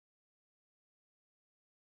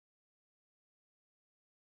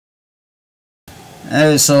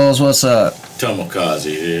Hey, Souls, what's up?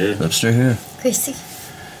 Tomokazi here. Lipster here. Chrissy.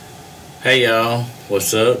 Hey, y'all.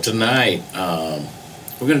 What's up tonight? We're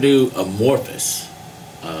going to do Amorphis,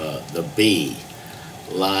 the B,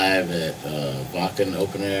 live at Wacken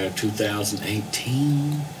Open Air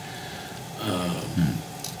 2018.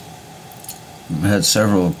 We had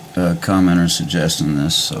several commenters suggesting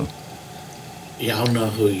this, so. Y'all know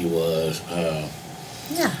who you was.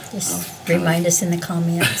 Yeah, just remind us in the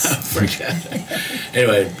comments. Forgot.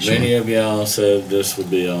 Anyway, many of y'all said this would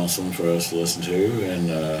be awesome for us to listen to,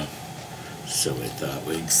 and so we thought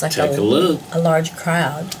we'd Like take a look. A large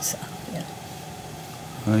crowd. So, yeah.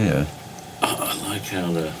 Oh, yeah. I like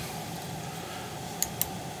how the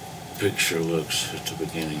picture looks at the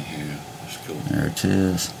beginning here. That's cool. There it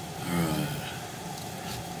is. Alright.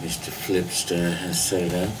 Mr. Flipster has set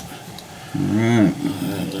it up. Alright.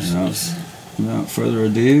 Alright, let's Without further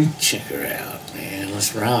ado, check her out, man.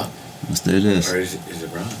 Let's rock. let's do this. Or is it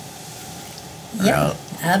rock? Yeah,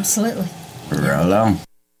 absolutely. Roll on.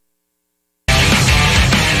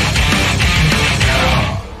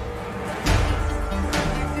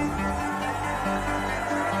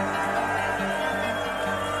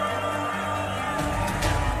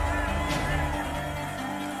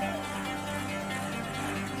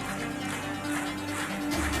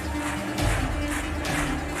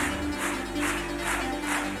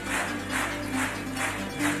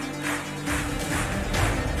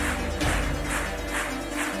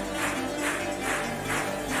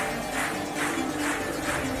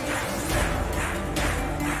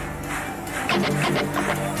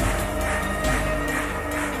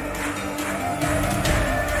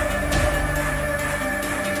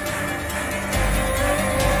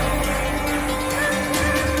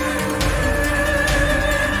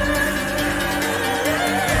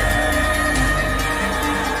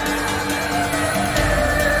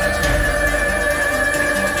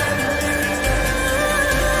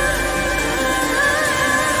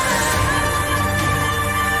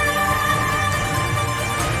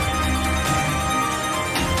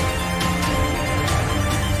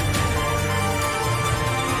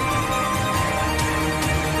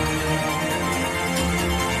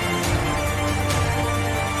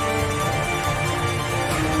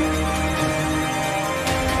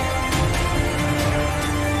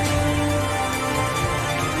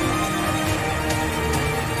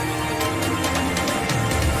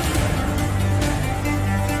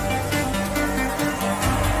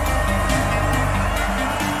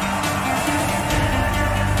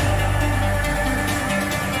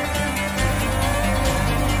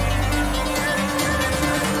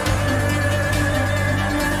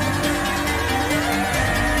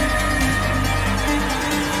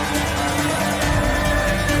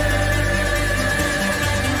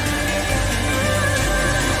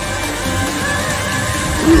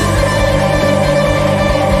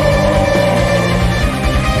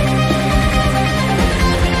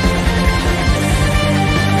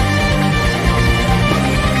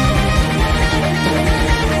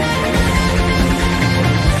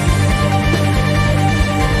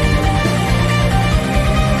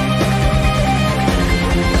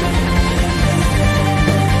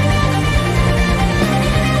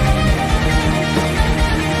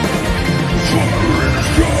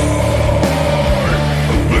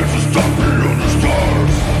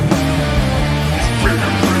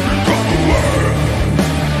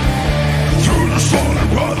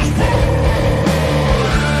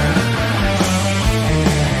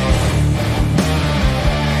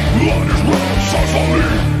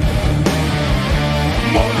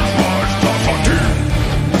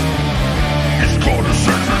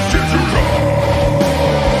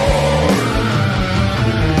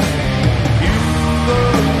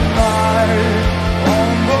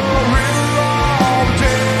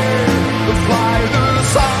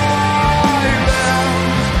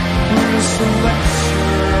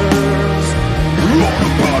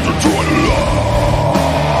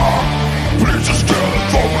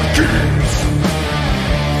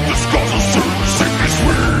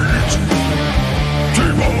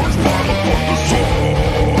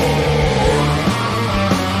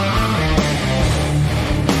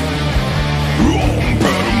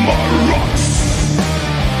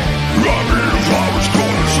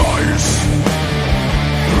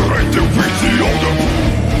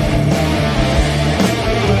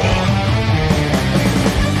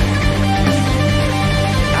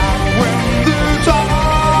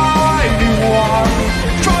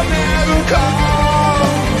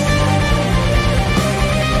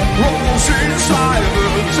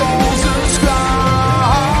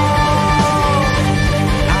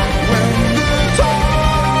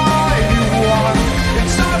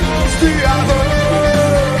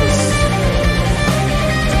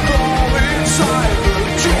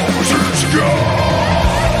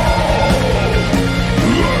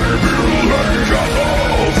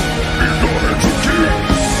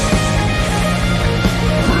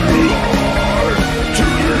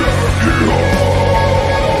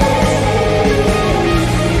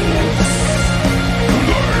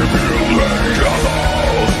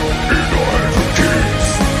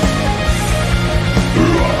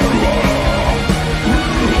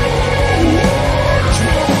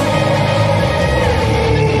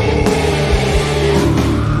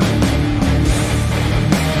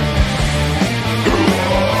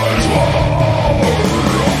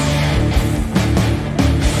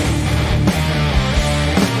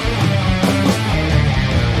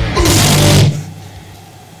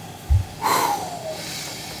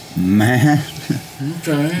 Man,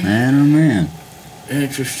 Okay. man, oh man.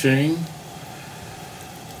 Interesting.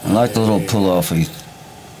 I like the little pull-offy,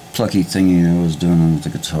 plucky thingy that I was doing with the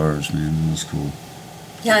guitars, man. That was cool.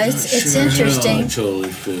 Yeah, it's Sure, interesting. I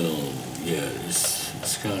totally feel, yeah,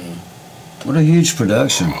 it's kind of... What a huge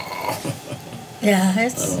production. Yeah,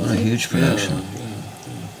 it's. What a huge production.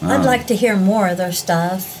 Yeah. Wow. I'd like to hear more of their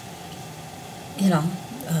stuff. You know,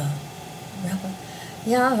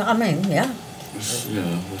 yeah. I mean, yeah. This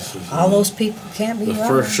is, All those people can't be the wrong.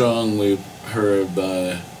 first song we heard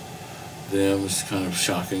by them is kind of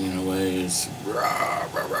shocking in a way. It's rah,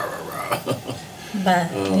 rah, rah, rah, rah.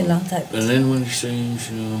 But you know that. And then when he sings,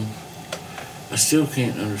 I still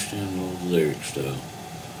can't understand all the lyrics though.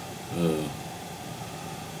 I don't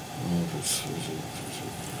know if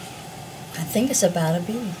I think it's about a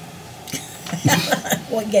bee.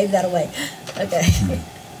 What gave that away? Okay.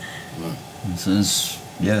 This is,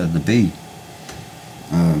 yeah, the beat.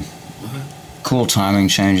 Cool timing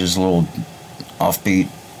changes, little offbeat,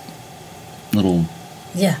 little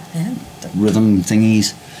Yeah, man. rhythm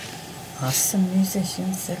thingies. Awesome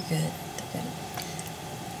musicians. They're good. They're good.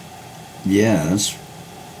 Yeah, that's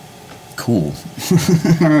cool.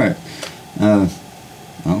 All right.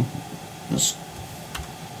 Well, let's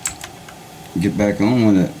get back on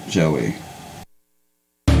with it, shall we?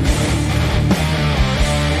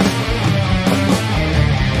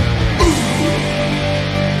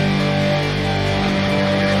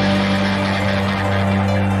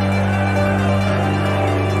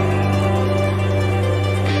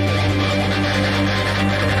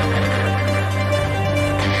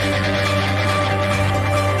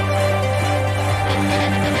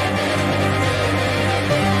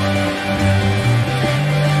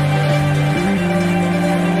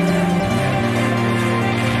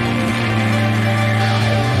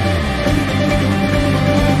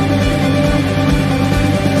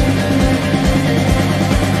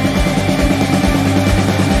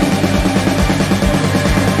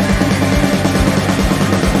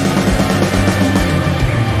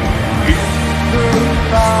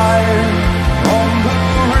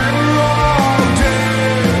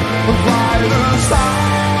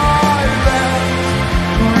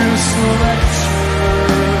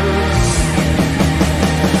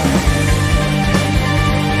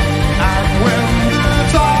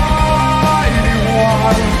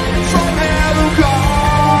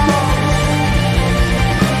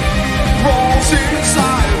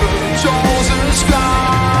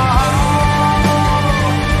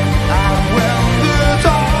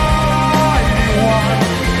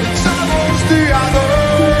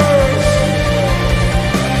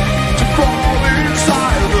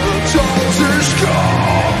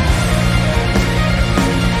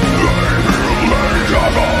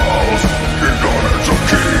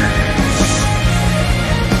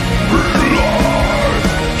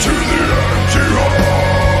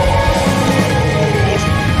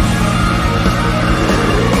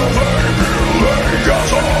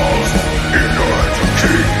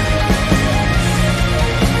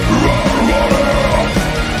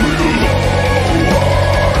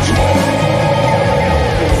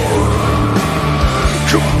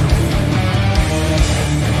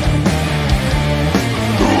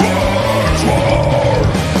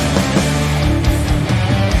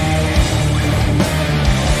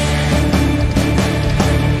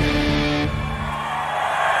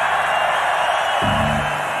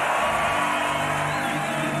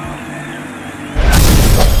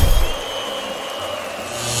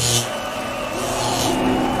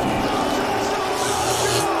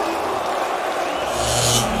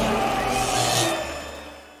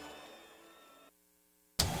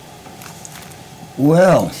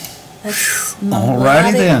 Well, That's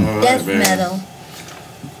alrighty then. Death Alright, man. metal.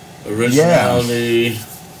 Originality,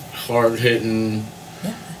 hard hitting.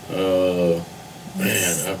 Yeah.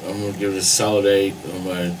 Man, I'm gonna give it a solid 8 on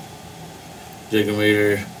my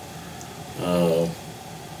Digometer.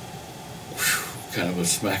 Kind of a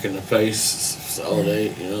smack in the face, solid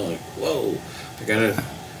 8. Like whoa, I gotta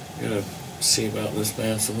see about this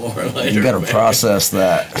band some more later. You got to man. process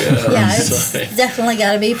that. Yeah, it's definitely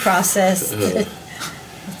got to be processed.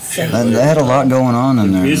 And they had a lot going on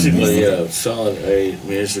in there. Musically, yeah, solid 8.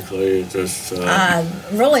 Musically, just. I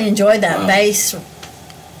really enjoyed that bass.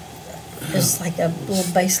 There's like a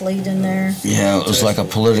little bass lead in there. Yeah, it was like a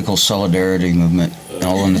political solidarity movement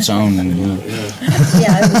all on its own. Yeah.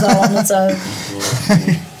 Yeah, it was all on its own.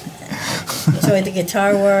 Enjoyed the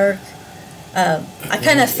guitar work. I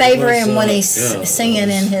kind of favor him when he's singing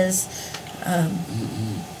in his,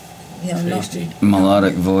 Tasty.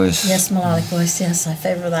 Melodic voice. Yes, melodic voice. Yes, I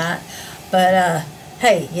favor that. But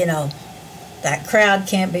hey, that crowd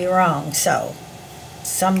can't be wrong. So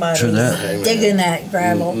somebody's True that. digging that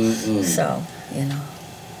gravel. Mm-mm-mm. So, you know.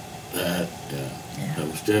 That, Yeah. that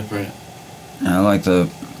was different. I like the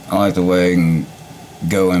way you can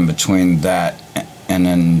go in between that and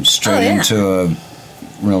then straight into a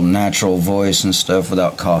real natural voice and stuff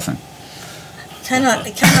without coughing. Kind of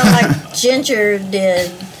like Ginger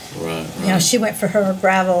did. Right. You know, she went for her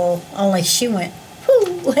gravel, only she went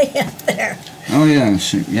way up there. Oh yeah,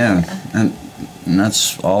 and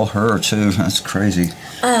that's all her too. That's crazy.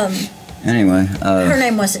 Anyway, Her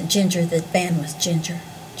name wasn't Ginger. The band was Ginger.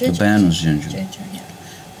 the band was Ginger. Ginger, yeah.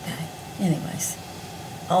 Okay. Anyways,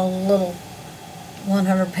 all little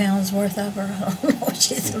 100 pounds worth of her. I don't know.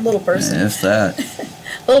 She's a little person. If that.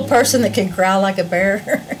 Little person that could growl like a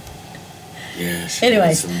bear. Yeah. She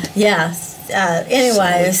Anyways, had some yeah.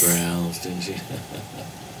 Anyways, solid growls, didn't she?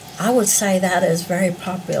 I would say that is very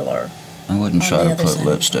popular. I wouldn't On try the to other put side.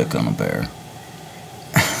 lipstick on a bear.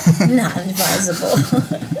 Not advisable.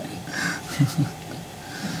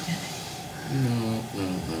 No.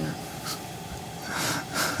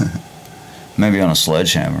 Maybe on a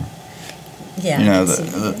sledgehammer. Yeah. You know, I can see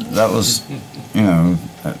that. that was, you know,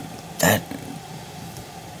 that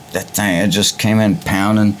thing, it just came in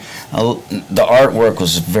pounding. The artwork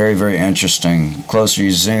was very, very interesting. The closer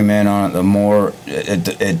you zoom in on it, the more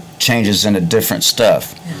it changes into different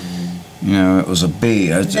stuff. You know, it was a bee.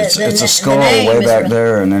 It's a skull name way is back really-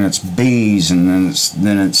 there, and then it's bees, and then it's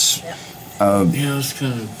Yeah, it's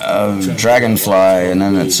kind of a dragonfly, and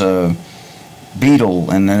then it's a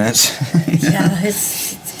beetle, and then it's Yeah,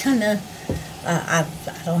 it's kind of, I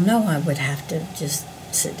don't know, I would have to just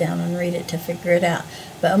sit down and read it to figure it out.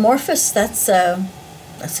 But Amorphis, that's a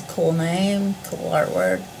cool name, cool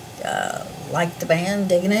artwork. Like the band,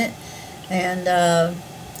 digging it. And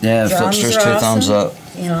yeah, drums Flipster's are 2 thumbs awesome,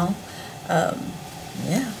 up. You know,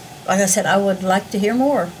 yeah. Like I said, I would like to hear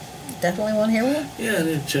more. Definitely want to hear more. Yeah, I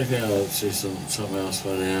need to check out, see something else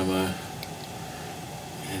by them.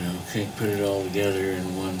 You know, can't put it all together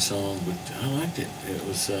in one song, but I liked it. It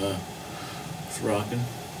was rocking.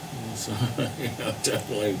 It was, you know,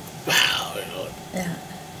 definitely, wow, you know. Yeah.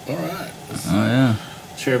 All right. Let's Oh yeah.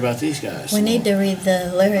 share about these guys. We need to read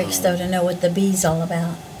the lyrics, though, to know what the bee's all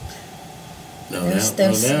about. No There's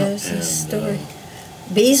doubt, no doubt. there's a And, story.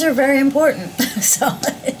 Bees are very important, so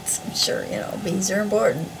I'm sure, you know, bees are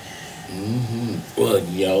important. Well,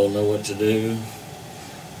 y'all know what to do.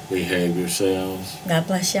 Behave yourselves. God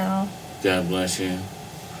bless y'all. God bless you.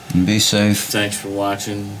 And be safe. Thanks for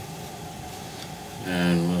watching.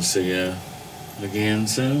 And we'll see you again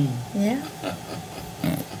soon. Yeah.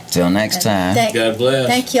 Till next time. God bless.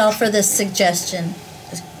 Thank y'all for this suggestion.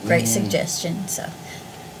 It's a great suggestion. So,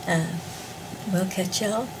 we'll catch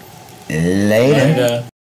y'all. Later. Later.